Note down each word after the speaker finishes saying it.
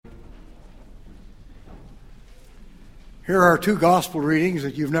Here are two gospel readings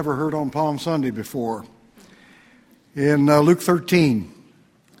that you've never heard on Palm Sunday before. In Luke 13,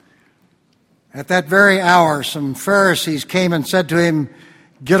 at that very hour, some Pharisees came and said to him,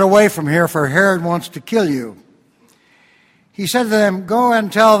 "Get away from here, for Herod wants to kill you." He said to them, "Go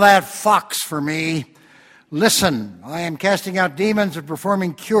and tell that fox for me, listen, I am casting out demons and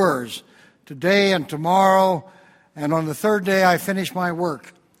performing cures today and tomorrow, and on the third day I finish my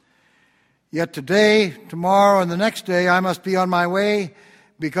work. Yet today, tomorrow, and the next day I must be on my way,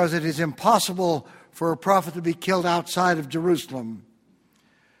 because it is impossible for a prophet to be killed outside of Jerusalem.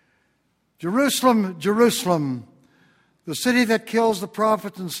 Jerusalem, Jerusalem, the city that kills the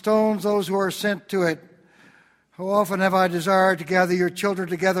prophets and stones those who are sent to it. How often have I desired to gather your children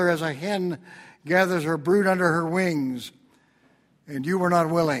together as a hen gathers her brood under her wings, and you were not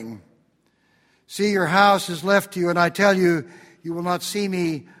willing. See, your house is left to you, and I tell you, you will not see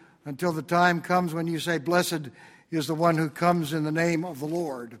me until the time comes when you say, 'Blessed is the one who comes in the name of the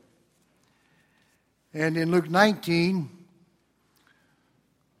Lord.'" And in Luke 19,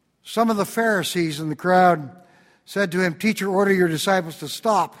 some of the Pharisees in the crowd said to him, "Teacher, order your disciples to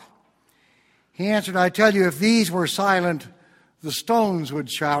stop." He answered, "I tell you, if these were silent, the stones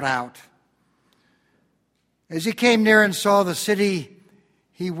would shout out." As he came near and saw the city,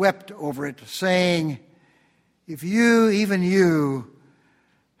 he wept over it, saying, "If you, even you,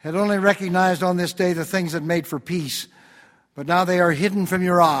 had only recognized on this day the things that made for peace, but now they are hidden from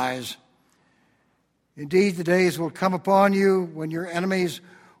your eyes. Indeed, the days will come upon you when your enemies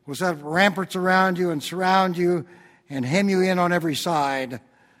will set up ramparts around you and surround you and hem you in on every side.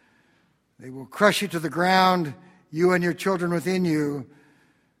 They will crush you to the ground, you and your children within you,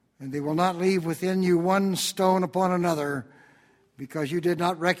 and they will not leave within you one stone upon another, because you did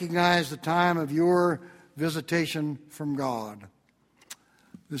not recognize the time of your visitation from God."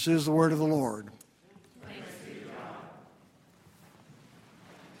 This is the word of the Lord. Thanks be to God.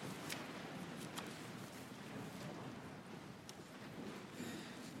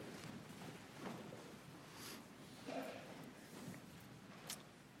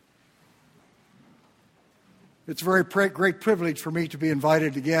 It's a very great privilege for me to be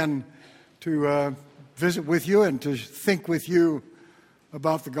invited again to visit with you and to think with you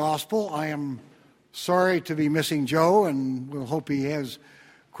about the gospel. I am sorry to be missing Joe, and we'll hope he has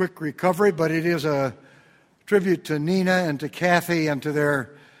quick recovery, but it is a tribute to Nina and to Kathy and to their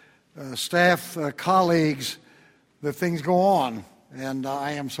staff colleagues that things go on, and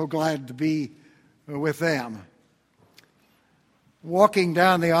I am so glad to be with them. Walking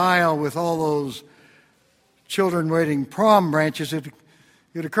down the aisle with all those children waving palm branches, it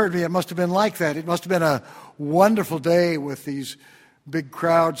occurred to me it must have been like that. It must have been a wonderful day with these big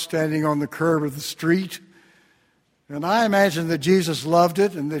crowds standing on the curb of the street. And I imagine that Jesus loved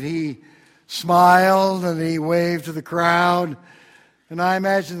it and that he smiled and he waved to the crowd. And I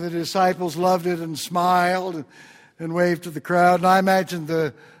imagine the disciples loved it and smiled and waved to the crowd. And I imagine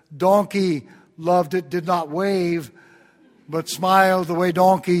the donkey loved it, did not wave, but smiled the way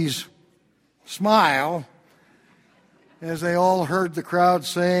donkeys smile, as they all heard the crowd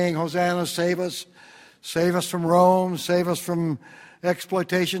saying, "Hosanna, save us from Rome, save us from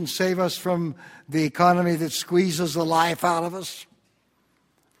exploitation, save us from the economy that squeezes the life out of us."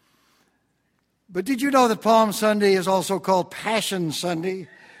 But did you know that Palm Sunday is also called Passion Sunday,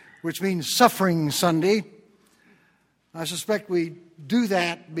 which means Suffering Sunday? I suspect we do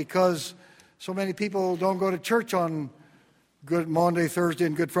that because so many people don't go to church on Good Monday, Thursday,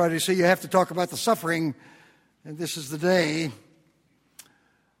 and Good Friday, so you have to talk about the suffering, and this is the day.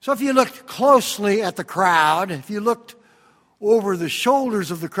 So if you looked closely at the crowd, if you looked over the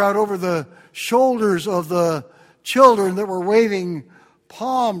shoulders of the crowd, over the shoulders of the children that were waving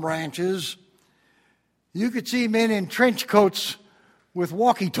palm branches, you could see men in trench coats with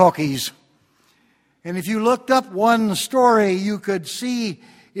walkie-talkies. And if you looked up one story, you could see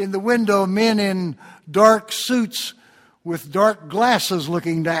in the window men in dark suits with dark glasses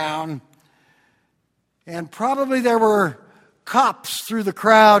looking down. And probably there were cops through the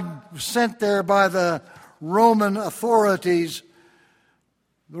crowd sent there by the Roman authorities.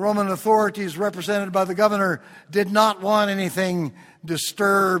 The Roman authorities, represented by the governor, did not want anything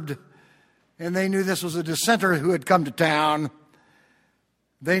disturbed, and they knew this was a dissenter who had come to town.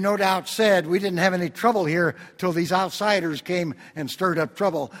 They no doubt said, "We didn't have any trouble here till these outsiders came and stirred up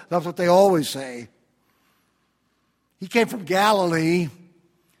trouble." That's what they always say. He came from Galilee,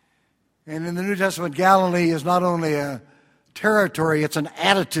 and in the New Testament, Galilee is not only a territory, it's an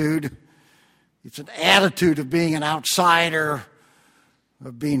attitude. It's an attitude of being an outsider,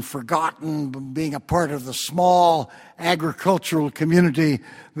 of being forgotten, being a part of the small agricultural community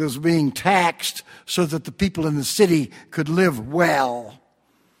that was being taxed so that the people in the city could live well.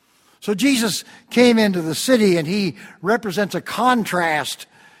 So Jesus came into the city, and he represents a contrast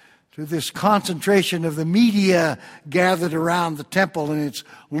to this concentration of the media gathered around the temple and its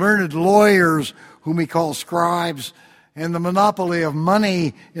learned lawyers, whom we call scribes, and the monopoly of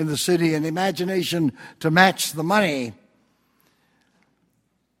money in the city and imagination to match the money.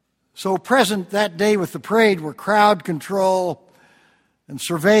 So present that day with the parade were crowd control and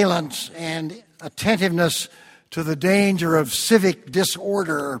surveillance and attentiveness to the danger of civic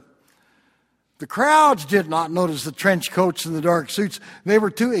disorder. The crowds did not notice the trench coats and the dark suits. They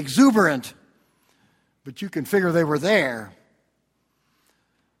were too exuberant, but you can figure they were there.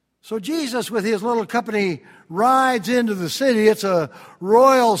 So Jesus, with his little company, rides into the city. It's a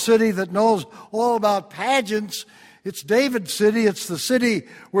royal city that knows all about pageants. It's David's city. It's the city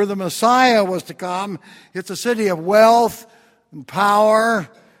where the Messiah was to come. It's a city of wealth and power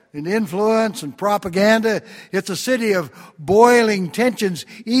and influence and propaganda. It's a city of boiling tensions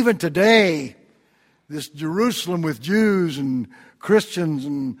even today. This Jerusalem with Jews and Christians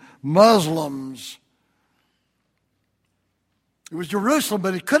and Muslims. It was Jerusalem,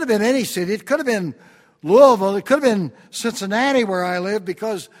 but it could have been any city. It could have been Louisville. It could have been Cincinnati, where I live,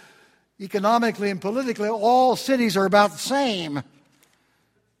 because economically and politically, all cities are about the same.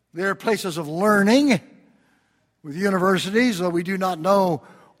 They're places of learning with universities, though we do not know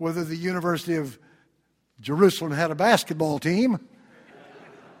whether the University of Jerusalem had a basketball team.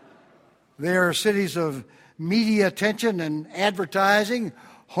 They are cities of media attention and advertising,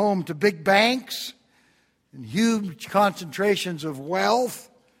 home to big banks and huge concentrations of wealth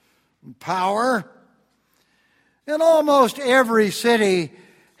and power. And almost every city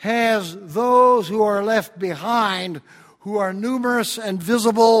has those who are left behind, who are numerous and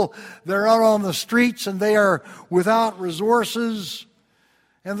visible. They're out on the streets and they are without resources.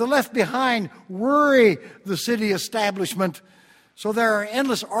 And the left behind worry the city establishment. So there are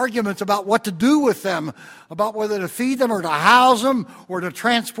endless arguments about what to do with them, about whether to feed them or to house them or to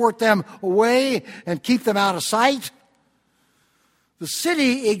transport them away and keep them out of sight. The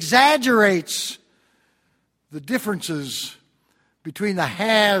city exaggerates the differences between the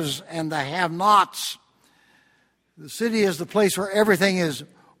haves and the have-nots. The city is the place where everything is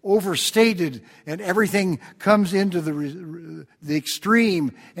overstated and everything comes into the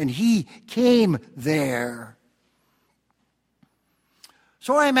extreme, and he came there.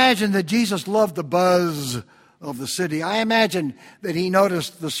 So I imagine that Jesus loved the buzz of the city. I imagine that he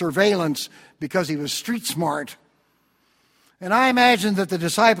noticed the surveillance because he was street smart. And I imagine that the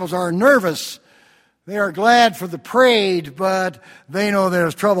disciples are nervous. They are glad for the parade, but they know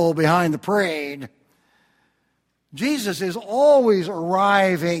there's trouble behind the parade. Jesus is always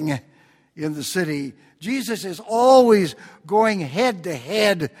arriving in the city. Jesus is always going head to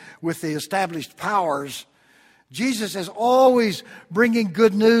head with the established powers. Jesus is always bringing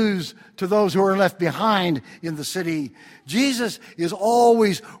good news to those who are left behind in the city. Jesus is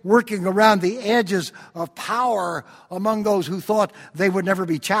always working around the edges of power among those who thought they would never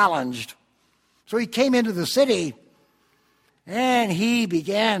be challenged. So he came into the city and he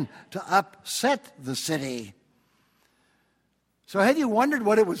began to upset the city. So have you wondered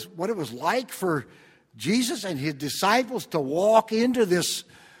what it was like for Jesus and his disciples to walk into this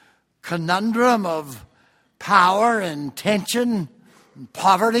conundrum of power and tension and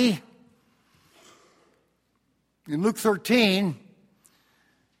poverty? In Luke 13,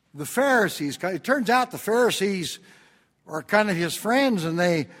 the Pharisees, it turns out the Pharisees are kind of his friends and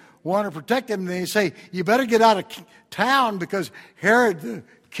they want to protect him. And they say, you better get out of town because Herod the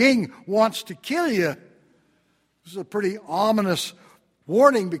king wants to kill you. This is a pretty ominous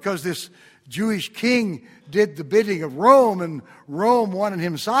warning because this Jewish king did the bidding of Rome and Rome wanted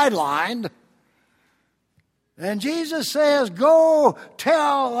him sidelined. And Jesus says, go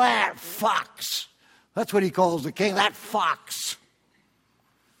tell that fox. That's what he calls the king, that fox.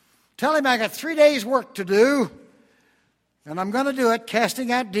 Tell him I got 3 days work to do, and I'm going to do it,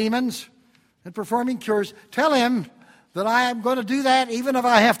 casting out demons and performing cures. Tell him that I am going to do that even if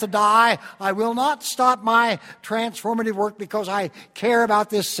I have to die. I will not stop my transformative work because I care about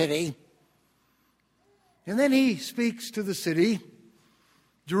this city. And then he speaks to the city,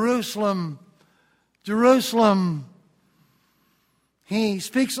 Jerusalem, Jerusalem. He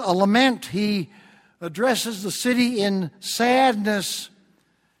speaks a lament. He addresses the city in sadness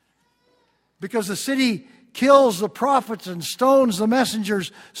because the city kills the prophets and stones the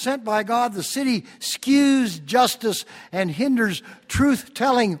messengers sent by God. The city skews justice and hinders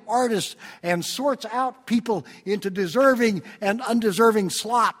truth-telling artists and sorts out people into deserving and undeserving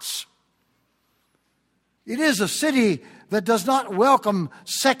slots. It is a city that does not welcome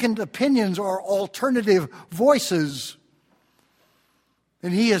second opinions or alternative voices.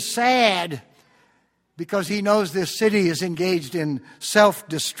 And he is sad because he knows this city is engaged in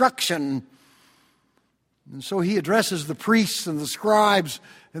self-destruction. And so he addresses the priests and the scribes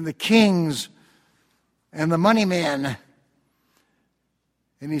and the kings and the money men.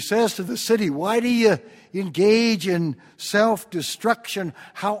 And he says to the city, why do you engage in self-destruction?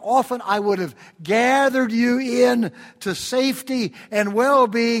 How often I would have gathered you in to safety and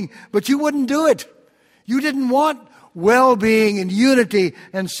well-being, but you wouldn't do it. You didn't want well-being and unity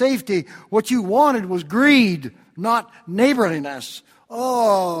and safety. What you wanted was greed, not neighborliness.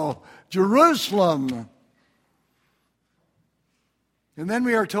 Oh, Jerusalem. And then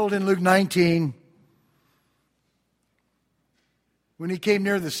we are told in Luke 19, when he came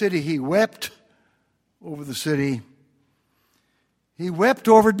near the city, he wept over the city. He wept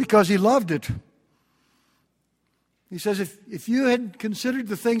over it because he loved it. He says, if you had considered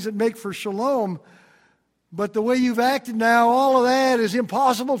the things that make for shalom, but the way you've acted now, all of that is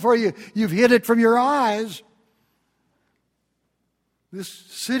impossible for you. You've hid it from your eyes. This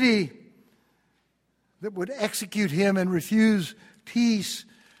city that would execute him and refuse peace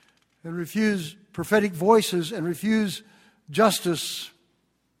and refuse prophetic voices and refuse justice.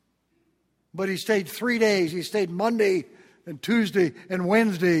 But he stayed 3 days. He stayed Monday and Tuesday and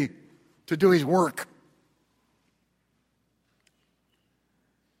Wednesday to do his work.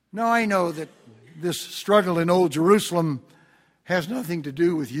 Now I know that this struggle in Old Jerusalem has nothing to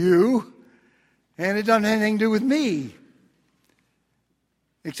do with you, and it doesn't have anything to do with me,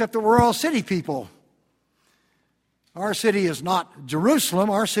 except that we're all city people. Our city is not Jerusalem.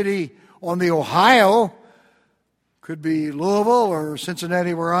 Our city on the Ohio could be Louisville or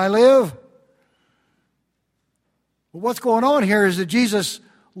Cincinnati, where I live. But what's going on here is that Jesus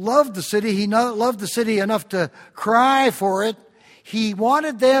loved the city. He loved the city enough to cry for it. He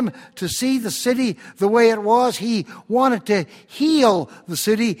wanted them to see the city the way it was. He wanted to heal the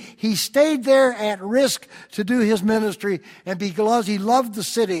city. He stayed there at risk to do his ministry. And because he loved the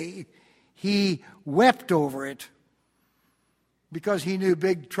city, he wept over it. Because he knew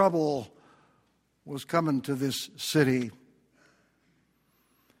big trouble was coming to this city.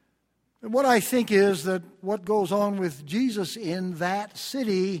 And what I think is that what goes on with Jesus in that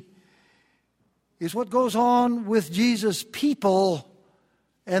city is what goes on with Jesus' people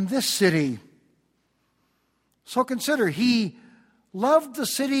and this city. So consider, he loved the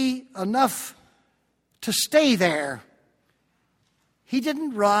city enough to stay there. He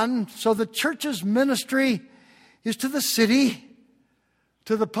didn't run, so the church's ministry is to the city,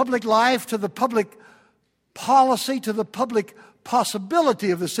 to the public life, to the public policy, to the public possibility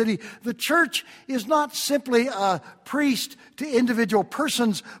of the city. The church is not simply a priest to individual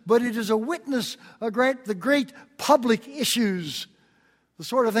persons, but it is a witness of the great public issues, the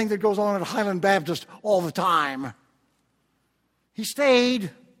sort of thing that goes on at Highland Baptist all the time. He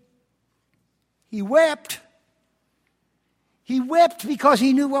stayed. He wept. He wept because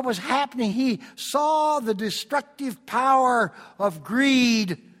he knew what was happening. He saw the destructive power of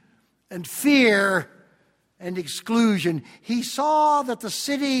greed and fear and exclusion. He saw that the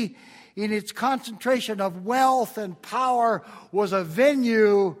city, in its concentration of wealth and power, was a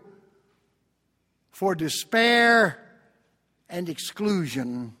venue for despair and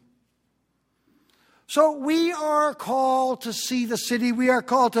exclusion. So we are called to see the city. We are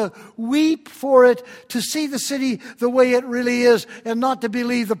called to weep for it, to see the city the way it really is, and not to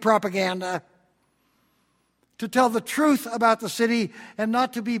believe the propaganda. To tell the truth about the city and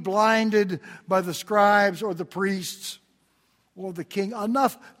not to be blinded by the scribes or the priests or the king.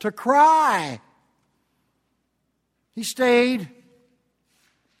 Enough to cry. He stayed.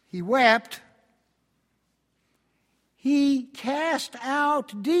 He wept. He cast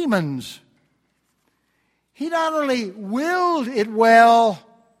out demons. He not only willed it well,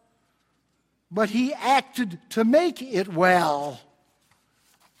 but he acted to make it well.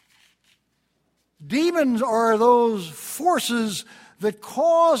 Demons are those forces that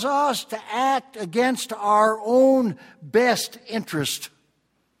cause us to act against our own best interest.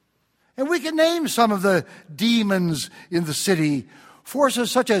 And we can name some of the demons in the city. Forces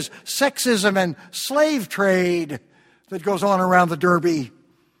such as sexism and slave trade that goes on around the Derby,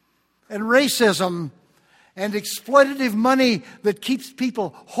 and racism and exploitative money that keeps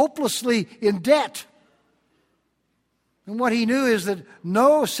people hopelessly in debt. And what he knew is that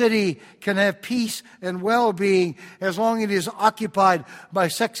no city can have peace and well-being as long as it is occupied by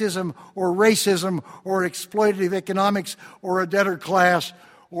sexism or racism or exploitative economics or a debtor class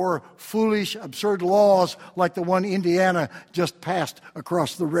or foolish, absurd laws like the one Indiana just passed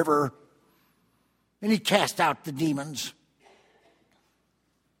across the river. And he cast out the demons.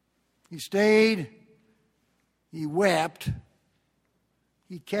 He stayed, he wept,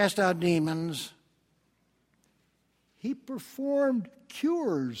 he cast out demons. He performed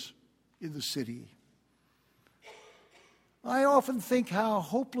cures in the city. I often think how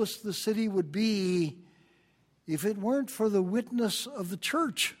hopeless the city would be if it weren't for the witness of the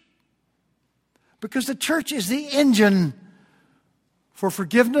church. Because the church is the engine for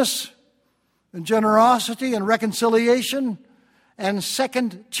forgiveness and generosity and reconciliation and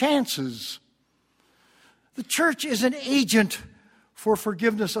second chances. The church is an agent for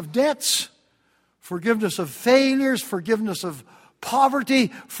forgiveness of debts, forgiveness of failures, forgiveness of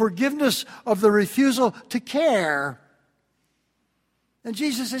poverty, forgiveness of the refusal to care. And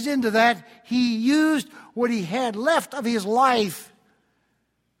Jesus is into that. He used what he had left of his life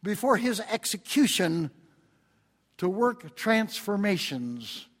before his execution to work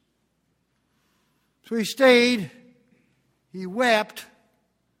transformations. So he stayed, he wept,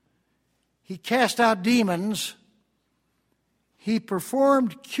 he cast out demons, he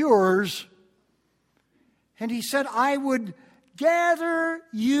performed cures, and he said, I would gather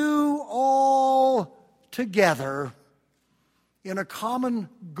you all together in a common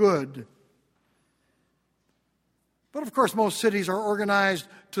good. But of course, most cities are organized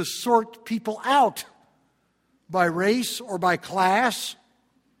to sort people out by race or by class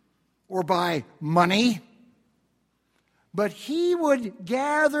or by money. But he would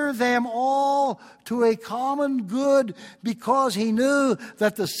gather them all to a common good because he knew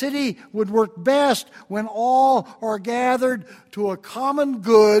that the city would work best when all are gathered to a common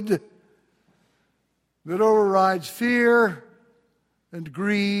good that overrides fear and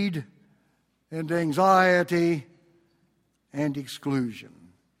greed and anxiety and exclusion.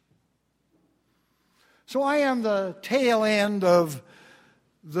 So I am the tail end of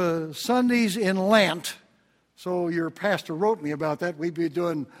the Sundays in Lent. So your pastor wrote me about that. We'd be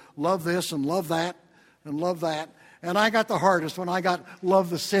doing love this and love that and love that. And I got the hardest when I got love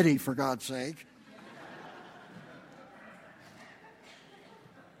the city, for God's sake.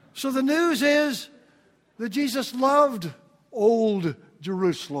 So the news is that Jesus loved old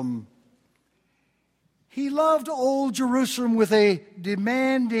Jerusalem. He loved old Jerusalem with a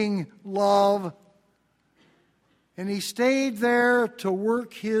demanding love. And he stayed there to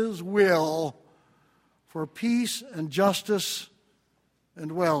work his will for peace and justice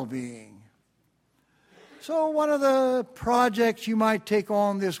and well-being. So one of the projects you might take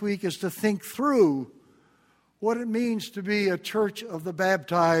on this week is to think through what it means to be a church of the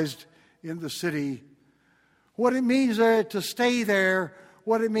baptized in the city, what it means to stay there,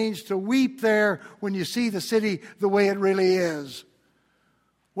 what it means to weep there when you see the city the way it really is,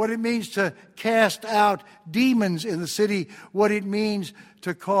 what it means to cast out demons in the city, what it means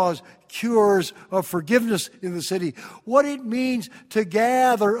to cause cures of forgiveness in the city, what it means to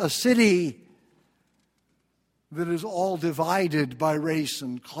gather a city that is all divided by race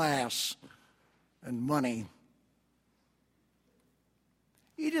and class and money.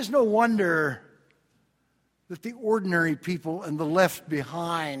 It is no wonder that the ordinary people and the left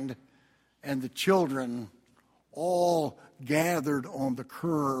behind and the children all gathered on the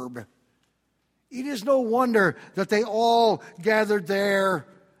curb. It is no wonder that they all gathered there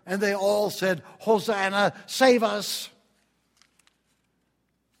and they all said, Hosanna, save us.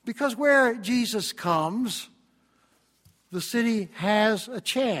 Because where Jesus comes, the city has a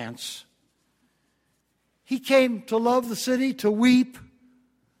chance. He came to love the city, to weep,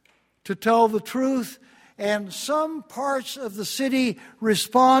 to tell the truth, and some parts of the city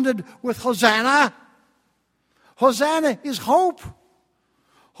responded with Hosanna. Hosanna is hope.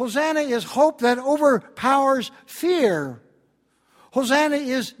 Hosanna is hope that overpowers fear. Hosanna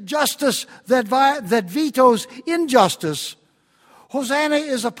is justice that vetoes injustice. Hosanna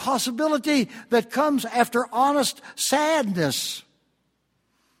is a possibility that comes after honest sadness.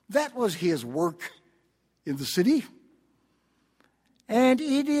 That was his work in the city. And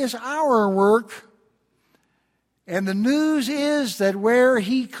it is our work. And the news is that where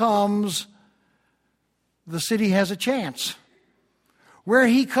he comes, the city has a chance. Where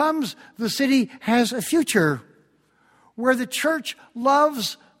he comes, the city has a future. Where the church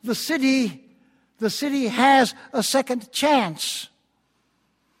loves the city has a second chance.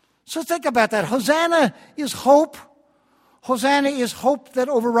 So think about that. Hosanna is hope. Hosanna is hope that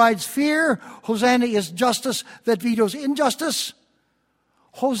overrides fear. Hosanna is justice that vetoes injustice.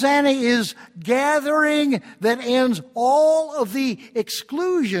 Hosanna is gathering that ends all of the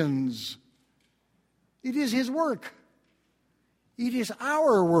exclusions. It is his work. It is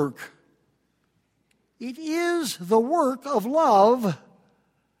our work. It is the work of love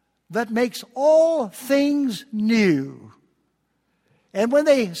that makes all things new. And when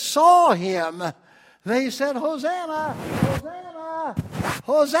they saw him, they said, Hosanna, Hosanna,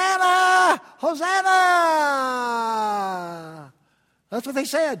 Hosanna, Hosanna. That's what they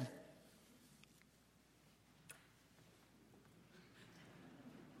said.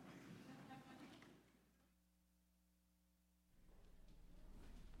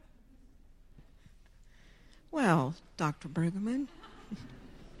 Well, Dr. Brueggemann,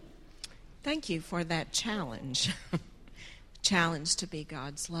 thank you for that challenge. Challenge to be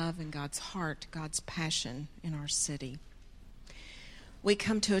God's love and God's heart, God's passion in our city. We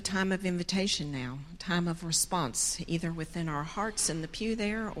come to a time of invitation now, a time of response, either within our hearts in the pew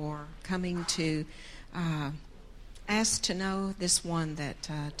there or coming to ask to know this one that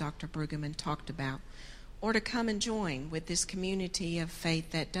Dr. Brueggemann talked about, or to come and join with this community of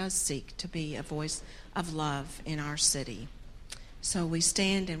faith that does seek to be a voice of love in our city. So we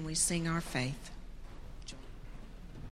stand and we sing our faith.